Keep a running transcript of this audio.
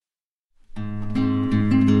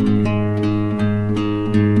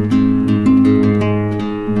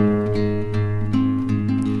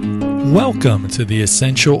Welcome to the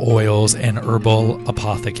Essential Oils and Herbal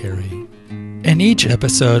Apothecary. In each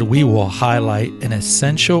episode, we will highlight an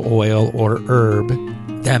essential oil or herb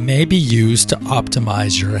that may be used to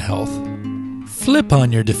optimize your health. Flip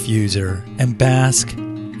on your diffuser and bask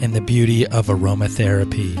in the beauty of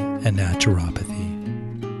aromatherapy and naturopathy.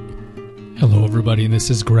 Hello, everybody, and this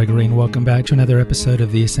is Gregory, and welcome back to another episode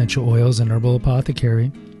of the Essential Oils and Herbal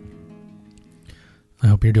Apothecary. I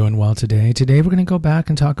hope you're doing well today. Today we're going to go back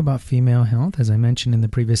and talk about female health. As I mentioned in the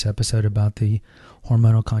previous episode about the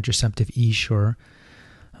hormonal contraceptive Essure,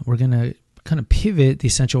 we're going to kind of pivot the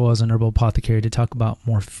Essential Oils and Herbal Apothecary to talk about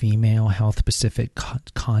more female health-specific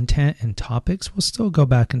content and topics. We'll still go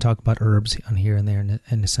back and talk about herbs on here and there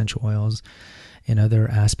and essential oils and other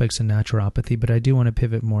aspects of naturopathy, but I do want to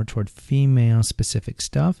pivot more toward female-specific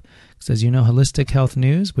stuff. Because as you know, Holistic Health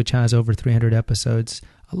News, which has over 300 episodes,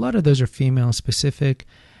 a lot of those are female-specific.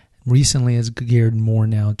 Recently is geared more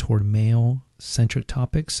now toward male-centric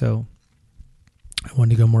topics, so I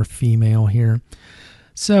wanted to go more female here.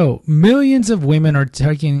 So, millions of women are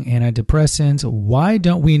taking antidepressants. Why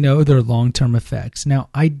don't we know their long-term effects? Now,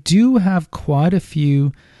 I do have quite a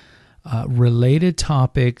few related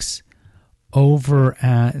topics over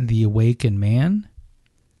at The Awakened Man.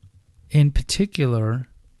 In particular,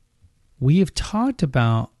 we have talked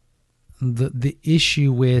about the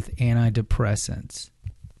issue with antidepressants.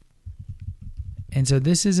 And so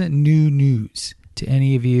this isn't new news to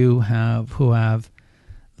any of you who have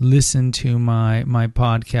listened to my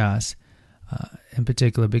podcast in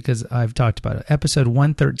particular, because I've talked about it. Episode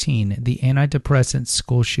 113, the antidepressant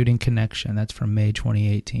school shooting connection. That's from May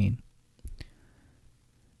 2018.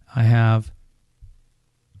 I have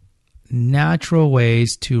natural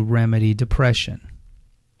ways to remedy depression.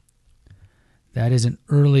 That is an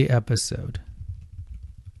early episode.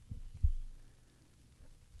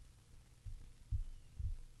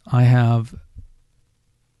 I have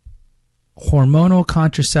hormonal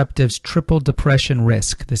contraceptives triple depression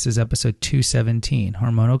risk. This is episode 217.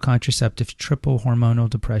 Hormonal contraceptives triple hormonal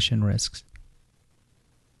depression risks.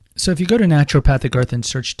 So if you go to Naturopathic Earth and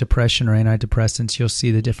search depression or antidepressants, you'll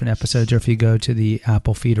see the different episodes. Or if you go to the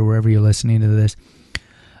Apple feed or wherever you're listening to this,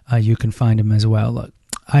 you can find them as well. Look,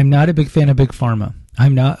 I'm not a big fan of Big Pharma.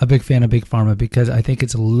 I'm not a big fan of Big Pharma because I think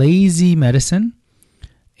it's lazy medicine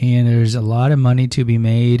and there's a lot of money to be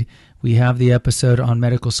made. We have the episode on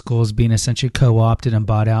medical schools being essentially co-opted and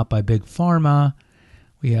bought out by Big Pharma.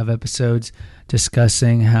 We have episodes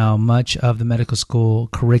discussing how much of the medical school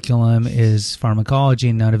curriculum is pharmacology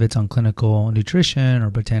and none of it's on clinical nutrition or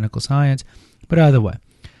botanical science. But either way,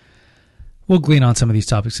 we'll glean on some of these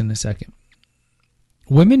topics in a second.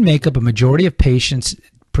 Women make up a majority of patients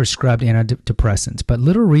prescribed antidepressants, but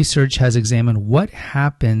little research has examined what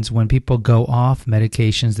happens when people go off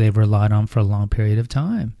medications they've relied on for a long period of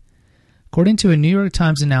time. According to a New York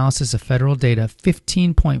Times analysis of federal data,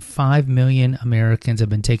 15.5 million Americans have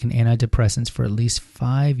been taking antidepressants for at least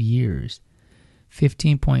 5 years.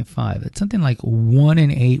 15.5. That's something like 1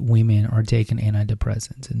 in 8 women are taking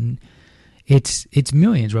antidepressants. And it's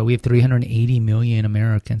millions, right? We have 380 million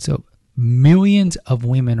Americans. So millions of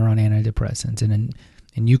women are on antidepressants.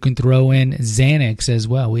 And you can throw in Xanax as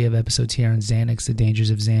well. We have episodes here on Xanax, the dangers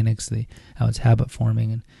of Xanax, how it's habit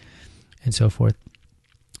forming and so forth.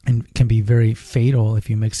 And can be very fatal if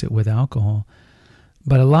you mix it with alcohol.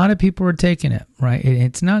 But a lot of people are taking it, right?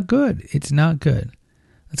 It's not good. It's not good.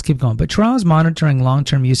 Let's keep going. But trials monitoring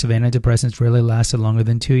long-term use of antidepressants rarely lasted longer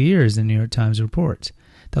than 2 years, the New York Times reports.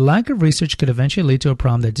 The lack of research could eventually lead to a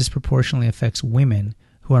problem that disproportionately affects women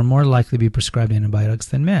who are more likely to be prescribed antibiotics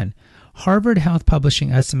than men. Harvard Health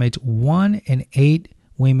Publishing estimates 1 in 8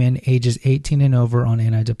 women ages 18 and over on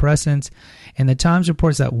antidepressants, and the Times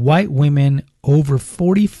reports that white women over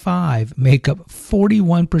 45 make up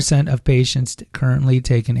 41% of patients currently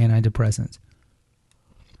taking antidepressants.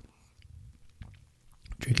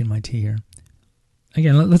 Drinking my tea here.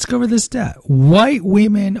 Again, let's go over this stat. White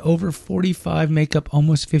women over 45 make up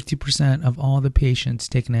almost 50% of all the patients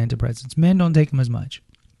taking antidepressants. Men don't take them as much.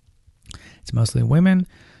 It's mostly women.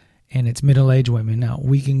 And it's middle-aged women. Now,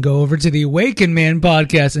 we can go over to the Awakened Man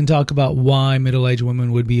podcast and talk about why middle-aged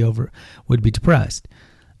women would be depressed.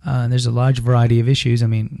 There's a large variety of issues. I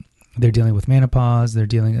mean, they're dealing with menopause. They're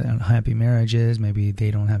dealing with unhappy marriages. Maybe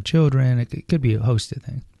they don't have children. It could be a host of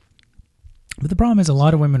things. But the problem is a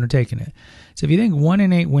lot of women are taking it. So if you think 1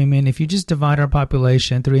 in 8 women, if you just divide our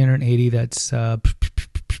population, 380, that's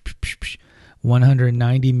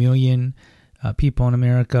 190 million people in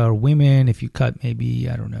America are women. If you cut maybe,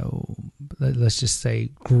 I don't know, let's just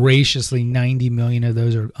say graciously 90 million of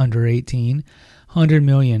those are under 18, 100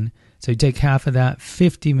 million. So you take half of that,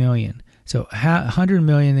 50 million. So 100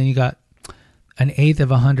 million, then you got An eighth of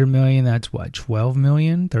 100 million, that's what, 12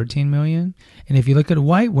 million, 13 million? And if you look at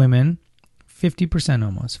white women, 50%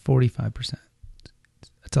 almost, 45%.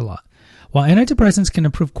 That's a lot. While antidepressants can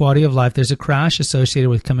improve quality of life, there's a crash associated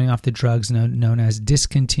with coming off the drugs known as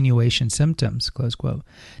discontinuation symptoms, close quote.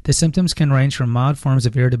 The symptoms can range from mild forms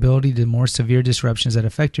of irritability to more severe disruptions that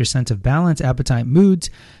affect your sense of balance, appetite, moods,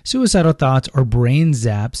 suicidal thoughts, or brain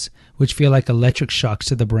zaps, which feel like electric shocks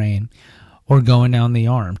to the brain, or going down the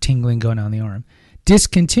arm, tingling going down the arm.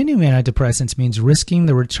 Discontinuing antidepressants means risking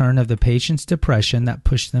the return of the patient's depression that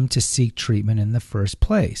pushed them to seek treatment in the first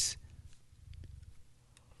place.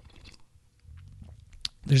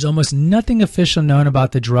 There's almost nothing official known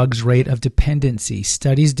about the drug's rate of dependency.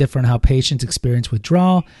 Studies differ on how patients experience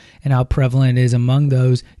withdrawal and how prevalent it is among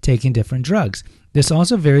those taking different drugs. This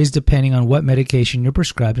also varies depending on what medication you're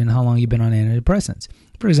prescribed and how long you've been on antidepressants.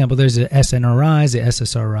 For example, there's the SNRIs, the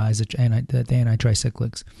SSRIs, the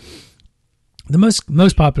antitricyclics. The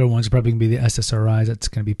most popular ones are probably going to be the SSRIs. That's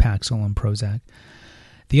going to be Paxil and Prozac.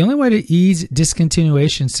 The only way to ease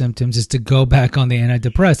discontinuation symptoms is to go back on the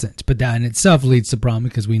antidepressants, but that in itself leads to problem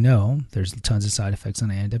because we know there's tons of side effects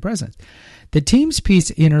on antidepressants. The Teams piece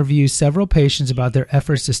interviews several patients about their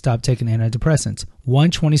efforts to stop taking antidepressants. One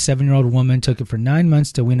 27-year-old woman took it for 9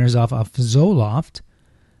 months to wean herself off Zoloft,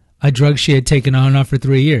 a drug she had taken on and off for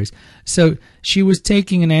 3 years. So she was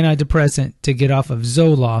taking an antidepressant to get off of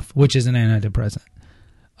Zoloft, which is an antidepressant.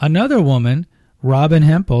 Another woman, Robin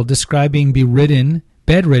Hempel, described being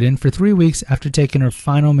bedridden for 3 weeks after taking her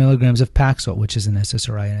final milligrams of Paxil, which is an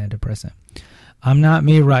SSRI antidepressant. I'm not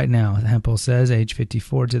me right now, Hempel says, age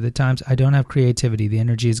 54, to the Times. I don't have creativity. The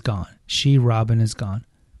energy is gone. Robin, is gone.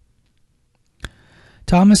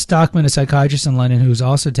 Thomas Stockman, a psychiatrist in London who's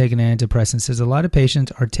also taken antidepressants, says a lot of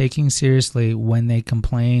patients are taking seriously when they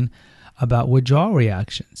complain about withdrawal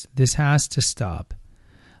reactions. This has to stop.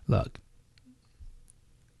 Look,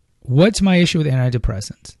 what's my issue with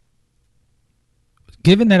antidepressants?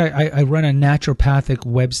 Given that I run a naturopathic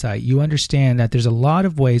website, you understand that there's a lot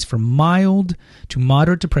of ways for mild to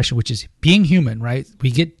moderate depression, which is being human, right? We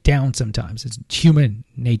get down sometimes. It's human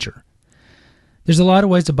nature. There's a lot of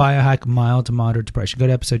ways to biohack mild to moderate depression. Go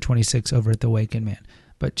to episode 26 over at The Awakened Man.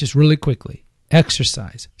 But just really quickly,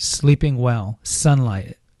 exercise, sleeping well,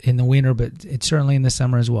 sunlight in the winter, but it's certainly in the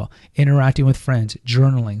summer as well. Interacting with friends,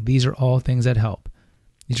 journaling. These are all things that help.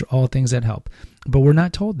 But we're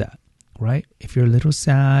not told that. Right? If you're a little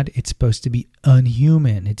sad, it's supposed to be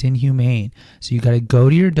unhuman. It's inhumane. So you got to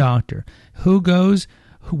go to your doctor.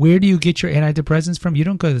 Where do you get your antidepressants from? You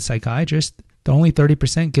don't go to the psychiatrist. The only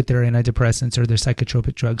 30% get their antidepressants or their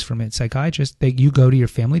psychotropic drugs from a psychiatrist. You go to your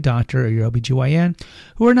family doctor or your OBGYN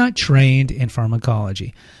who are not trained in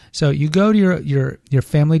pharmacology. So you go to your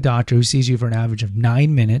family doctor who sees you for an average of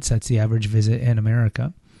 9 minutes. That's the average visit in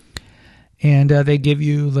America. And they give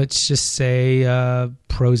you, let's just say,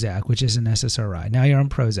 Prozac, which is an SSRI. Now you're on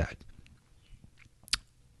Prozac.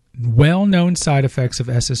 Well-known side effects of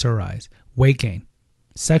SSRIs: weight gain,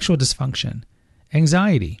 sexual dysfunction,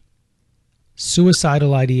 anxiety,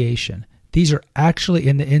 suicidal ideation. These are actually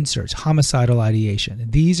in the inserts. Homicidal ideation.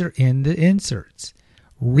 These are in the inserts.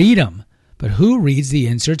 Read them. But who reads the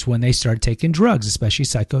inserts when they start taking drugs, especially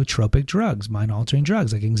psychotropic drugs, mind-altering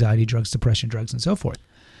drugs like anxiety drugs, depression drugs, and so forth?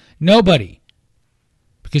 Nobody.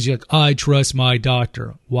 Because you're like, I trust my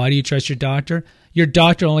doctor. Why do you trust your doctor? Your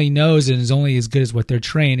doctor only knows and is only as good as what they're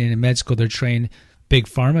trained. And in med school, they're trained. Big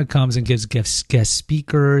Pharma comes and gives guest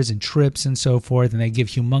speakers and trips and so forth. And they give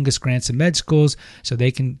humongous grants to med schools so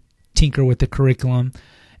they can tinker with the curriculum.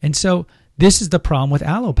 And so this is the problem with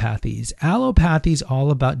allopathies. Allopathy is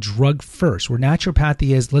all about drug first, where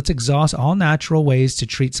naturopathy is let's exhaust all natural ways to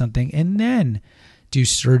treat something and then do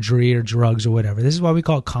surgery or drugs or whatever. This is why we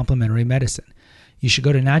call it complementary medicine. You should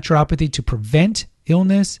go to naturopathy to prevent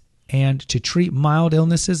illness and to treat mild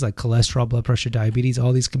illnesses like cholesterol, blood pressure, diabetes.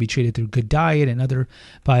 All these can be treated through good diet and other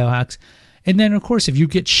biohacks. And then, of course, if you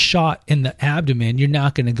get shot in the abdomen, you're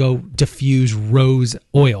not going to go diffuse rose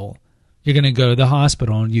oil. You're going to go to the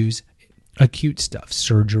hospital and use acute stuff,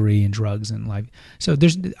 surgery and drugs and life. So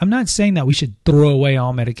I'm not saying that we should throw away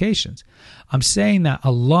all medications. I'm saying that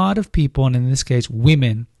a lot of people, and in this case,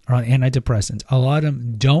 women, are on antidepressants. A lot of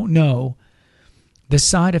them don't know the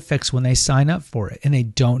side effects when they sign up for it, and they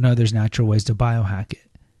don't know there's natural ways to biohack it.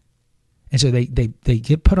 And so they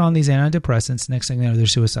get put on these antidepressants. Next thing you know, they're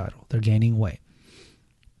suicidal. They're gaining weight.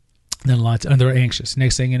 And they're anxious.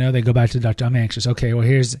 Next thing you know, they go back to the doctor. I'm anxious. Okay, well,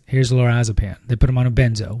 here's lorazepam. They put them on a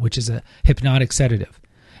benzo, which is a hypnotic sedative.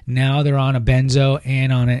 Now they're on a benzo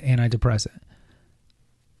and on an antidepressant.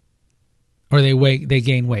 Or they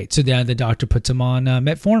gain weight. So then the doctor puts them on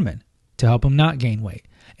metformin to help them not gain weight.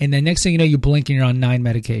 And the next thing you know, you blink and you're on 9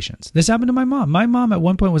 medications. This happened to my mom. My mom at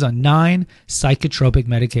one point was on 9 psychotropic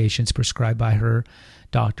medications prescribed by her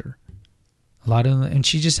doctor. A lot of them, and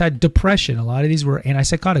she just had depression. A lot of these were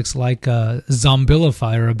antipsychotics like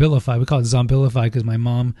Zombilify or Abilify. We call it Zombilify because my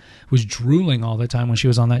mom was drooling all the time when she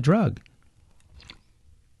was on that drug.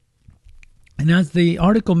 And as the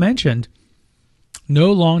article mentioned,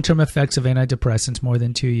 no long-term effects of antidepressants more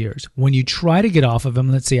than 2 years. When you try to get off of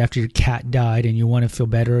them, let's say after your cat died and you want to feel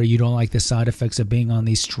better or you don't like the side effects of being on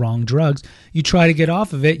these strong drugs, you try to get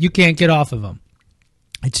off of it, you can't get off of them.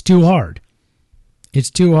 It's too hard. It's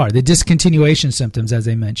too hard. The discontinuation symptoms, as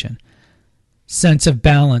I mentioned, sense of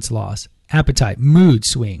balance loss, appetite, mood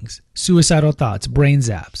swings, suicidal thoughts, brain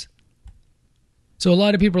zaps. So a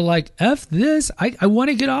lot of people are like, F this, I want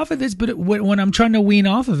to get off of this, but when I'm trying to wean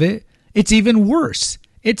off of it, it's even worse.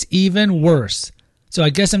 It's even worse. So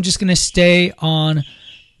I guess I'm just going to stay on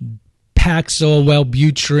Paxil,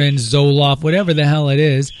 Wellbutrin, Zoloft, whatever the hell it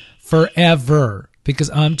is, forever.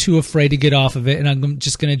 Because I'm too afraid to get off of it, and I'm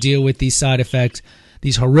just going to deal with these side effects,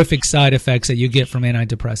 these horrific side effects that you get from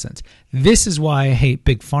antidepressants. This is why I hate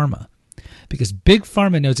Big Pharma, because Big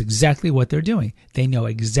Pharma knows exactly what they're doing. They know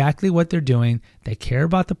exactly what they're doing. They care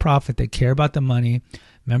about the profit. They care about the money.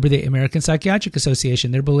 Remember the American Psychiatric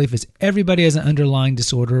Association, their belief is everybody has an underlying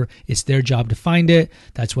disorder. It's their job to find it.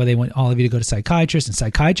 That's why they want all of you to go to psychiatrists, and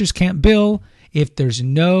psychiatrists can't bill if there's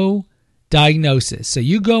no diagnosis. So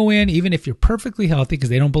you go in, even if you're perfectly healthy, because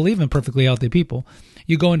they don't believe in perfectly healthy people,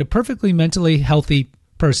 you go into perfectly mentally healthy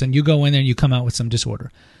person, you go in there and you come out with some disorder.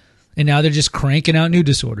 And now they're just cranking out new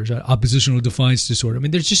disorders, oppositional defiance disorder. I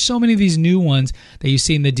mean, there's just so many of these new ones that you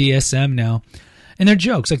see in the DSM now. And they're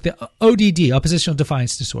jokes, like the ODD, oppositional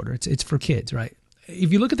defiance disorder. It's for kids, right?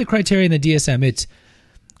 If you look at the criteria in the DSM, it's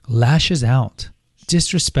lashes out,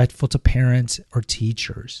 disrespectful to parents or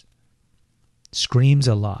teachers, screams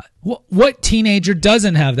a lot. What teenager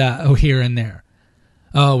doesn't have that here and there?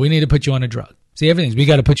 Oh, we need to put you on a drug. See, we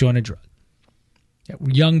got to put you on a drug.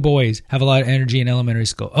 Young boys have a lot of energy in elementary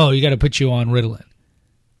school. Oh, you got to put you on Ritalin,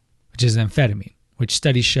 which is an amphetamine, which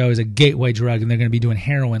studies show is a gateway drug, and they're going to be doing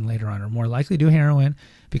heroin later on, or more likely do heroin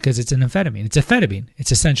because it's an amphetamine. It's amphetamine.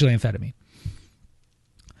 It's essentially amphetamine.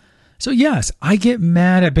 So yes, I get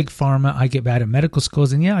mad at Big Pharma. I get mad at medical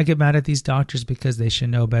schools. And yeah, I get mad at these doctors because they should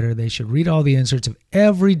know better. They should read all the inserts of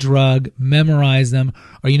every drug, memorize them.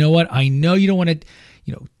 Or you know what? I know you don't want to,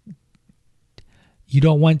 you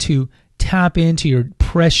don't want to tap into your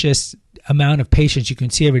precious amount of patients you can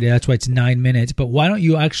see every day. That's why it's 9 minutes. But why don't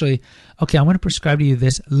you actually, okay, I'm going to prescribe to you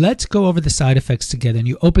this. Let's go over the side effects together. And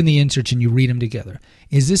you open the inserts and you read them together.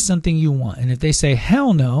 Is this something you want? And if they say,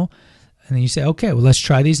 hell no, and then you say, okay, well, let's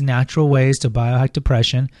try these natural ways to biohack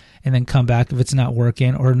depression and then come back if it's not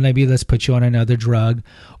working, or maybe let's put you on another drug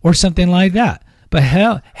or something like that. But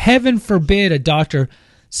heaven forbid a doctor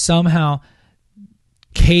somehow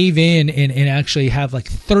cave in and actually have like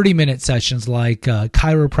 30-minute sessions like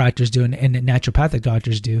chiropractors do and naturopathic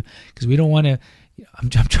doctors do, because we don't want to, I'm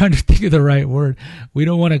trying to think of the right word. We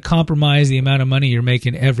don't want to compromise the amount of money you're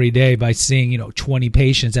making every day by seeing, 20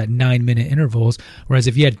 patients at 9-minute intervals. Whereas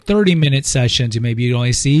if you had 30-minute sessions, maybe you'd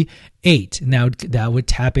only see 8. Now that would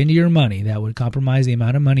tap into your money. That would compromise the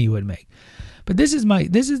amount of money you would make. But this is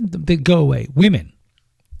the go away. Women.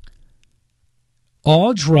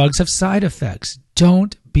 All drugs have side effects.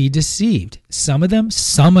 Don't be deceived. Some of them,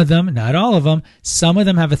 not all of them, some of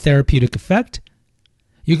them have a therapeutic effect.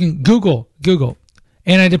 You can Google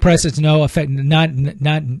antidepressants,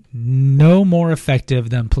 no more effective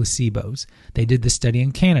than placebos. They did this study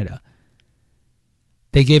in Canada.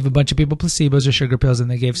 They gave a bunch of people placebos or sugar pills,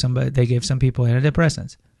 and they gave some people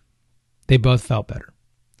antidepressants. They both felt better.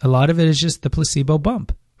 A lot of it is just the placebo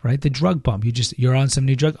bump, right? The drug bump. You're on some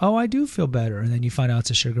new drug. Oh, I do feel better. And then you find out it's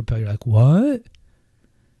a sugar pill. You're like, what?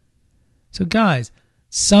 So guys,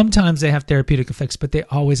 sometimes they have therapeutic effects, but they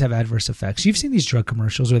always have adverse effects. You've seen these drug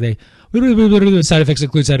commercials where side effects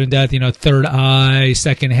include sudden death, third eye,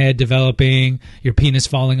 second head developing, your penis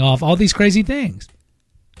falling off, all these crazy things.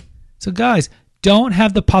 So guys, don't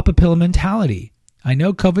have the pop a pill mentality. I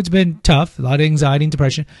know COVID's been tough, a lot of anxiety and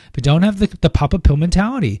depression, but don't have the pop a pill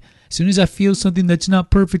mentality. As soon as I feel something that's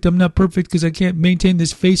not perfect, I'm not perfect because I can't maintain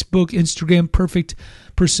this Facebook, Instagram perfect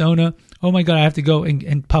persona. Oh my God, I have to go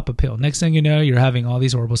and pop a pill. Next thing you know, you're having all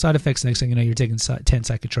these horrible side effects. Next thing you know, you're taking 10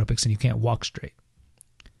 psychotropics and you can't walk straight.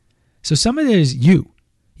 So some of it is you.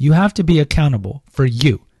 You have to be accountable for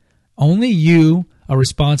you. Only you are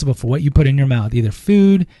responsible for what you put in your mouth, either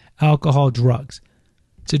food, alcohol, drugs.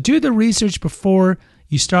 So do the research before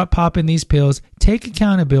You start popping these pills, take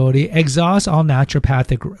accountability, exhaust all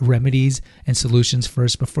naturopathic remedies and solutions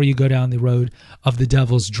first before you go down the road of the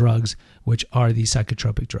devil's drugs, which are these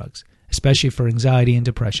psychotropic drugs, especially for anxiety and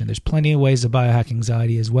depression. There's plenty of ways to biohack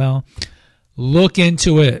anxiety as well. Look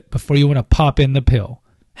into it before you want to pop in the pill.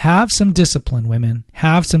 Have some discipline, women.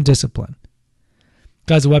 Have some discipline.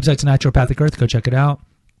 Guys, the website's Naturopathic Earth. Go check it out.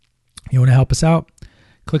 You want to help us out?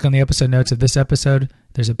 Click on the episode notes of this episode.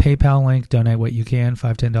 There's a PayPal link. Donate what you can,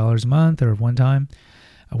 $5, $10 a month or one time.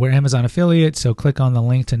 We're Amazon affiliates, so click on the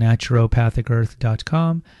link to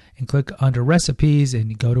naturopathicearth.com and click under recipes and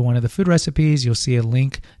you go to one of the food recipes. You'll see a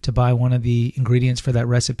link to buy one of the ingredients for that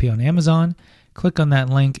recipe on Amazon. Click on that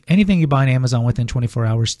link. Anything you buy on Amazon within 24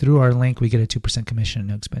 hours through our link, we get a 2% commission,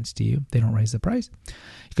 no expense to you. They don't raise the price.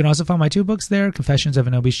 You can also find my 2 books there, Confessions of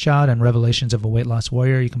an Obese Child and Revelations of a Weight Loss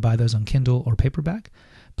Warrior. You can buy those on Kindle or paperback.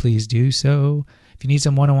 Please do so. If you need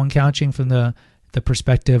some one-on-one coaching from the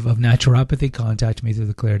perspective of naturopathy, contact me through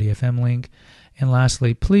the Clarity FM link. And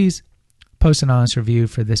lastly, please post an honest review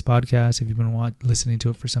for this podcast. If you've been listening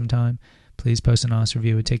to it for some time, please post an honest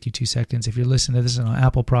review. It would take you 2 seconds. If you're listening to this on an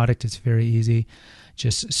Apple product, it's very easy.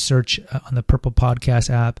 Just search on the Purple Podcast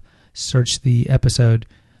app, search the episode,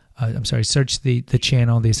 search the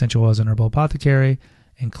channel, The Essential Oils and Herbal Apothecary,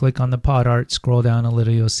 and click on the pod art. Scroll down a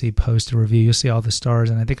little, you'll see post a review. You'll see all the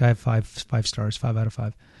stars, and I think I have 5 stars, 5 out of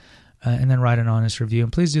 5. And then write an honest review.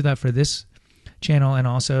 And please do that for this channel and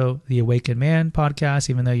also the Awakened Man podcast.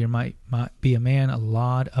 Even though you might be a man, a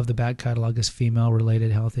lot of the back catalog is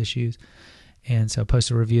female-related health issues. And so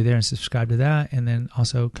post a review there and subscribe to that. And then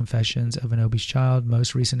also Confessions of an Obese Child.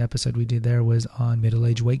 Most recent episode we did there was on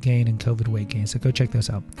middle-age weight gain and COVID weight gain. So go check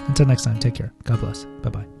those out. Until next time, take care. God bless.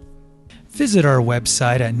 Bye-bye. Visit our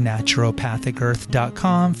website at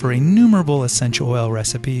naturopathicearth.com for innumerable essential oil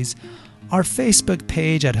recipes, our Facebook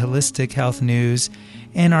page at Holistic Health News,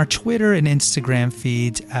 and our Twitter and Instagram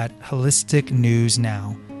feeds at Holistic News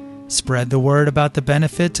Now. Spread the word about the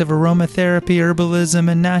benefits of aromatherapy, herbalism,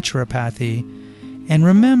 and naturopathy. And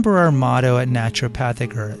remember our motto at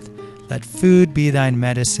Naturopathic Earth: let food be thine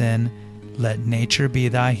medicine, let nature be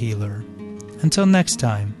thy healer. Until next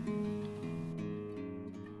time,